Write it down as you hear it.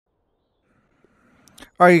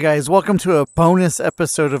All right, you guys, welcome to a bonus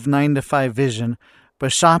episode of 9 to 5 Vision.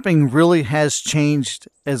 But shopping really has changed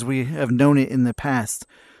as we have known it in the past,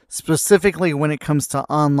 specifically when it comes to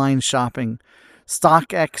online shopping.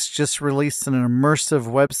 StockX just released an immersive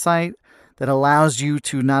website that allows you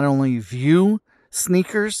to not only view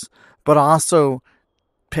sneakers, but also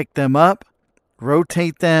pick them up,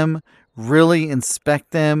 rotate them, really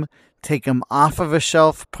inspect them, take them off of a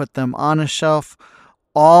shelf, put them on a shelf,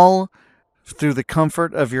 all through the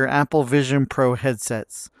comfort of your Apple Vision Pro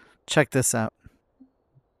headsets. Check this out.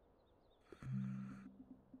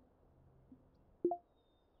 All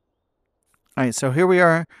right, so here we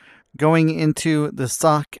are going into the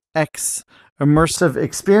StockX immersive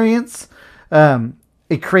experience.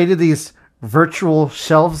 It created these virtual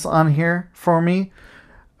shelves on here for me.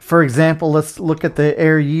 For example, let's look at the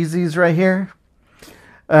Air Yeezys right here.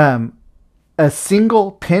 A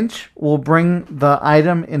single pinch will bring the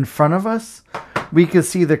item in front of us. We could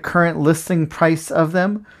see the current listing price of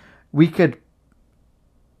them. We could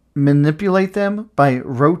manipulate them by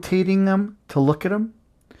rotating them to look at them.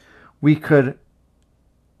 We could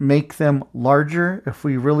make them larger if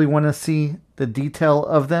we really want to see the detail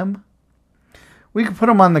of them. We could put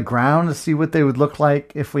them on the ground to see what they would look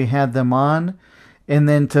like if we had them on. And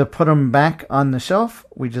then to put them back on the shelf,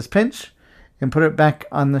 we just pinch and put it back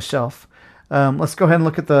on the shelf. Let's go ahead and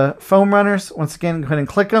look at the foam runners. Once again, go ahead and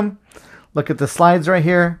click them. Look at the slides right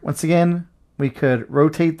here. Once again, we could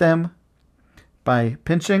rotate them by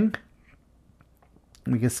pinching.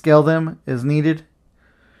 We can scale them as needed.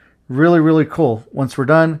 Really, really cool. Once we're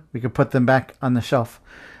done, we can put them back on the shelf.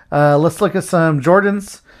 Let's look at some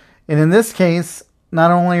Jordans. And in this case,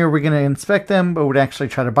 not only are we going to inspect them, but we'd actually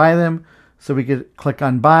try to buy them. So we could click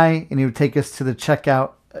on buy, and it would take us to the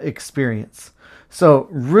checkout experience. So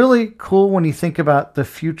really cool when you think about the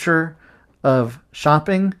future of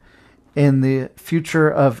shopping and the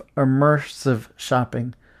future of immersive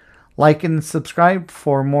shopping. Like and subscribe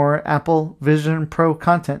for more Apple Vision Pro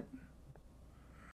content.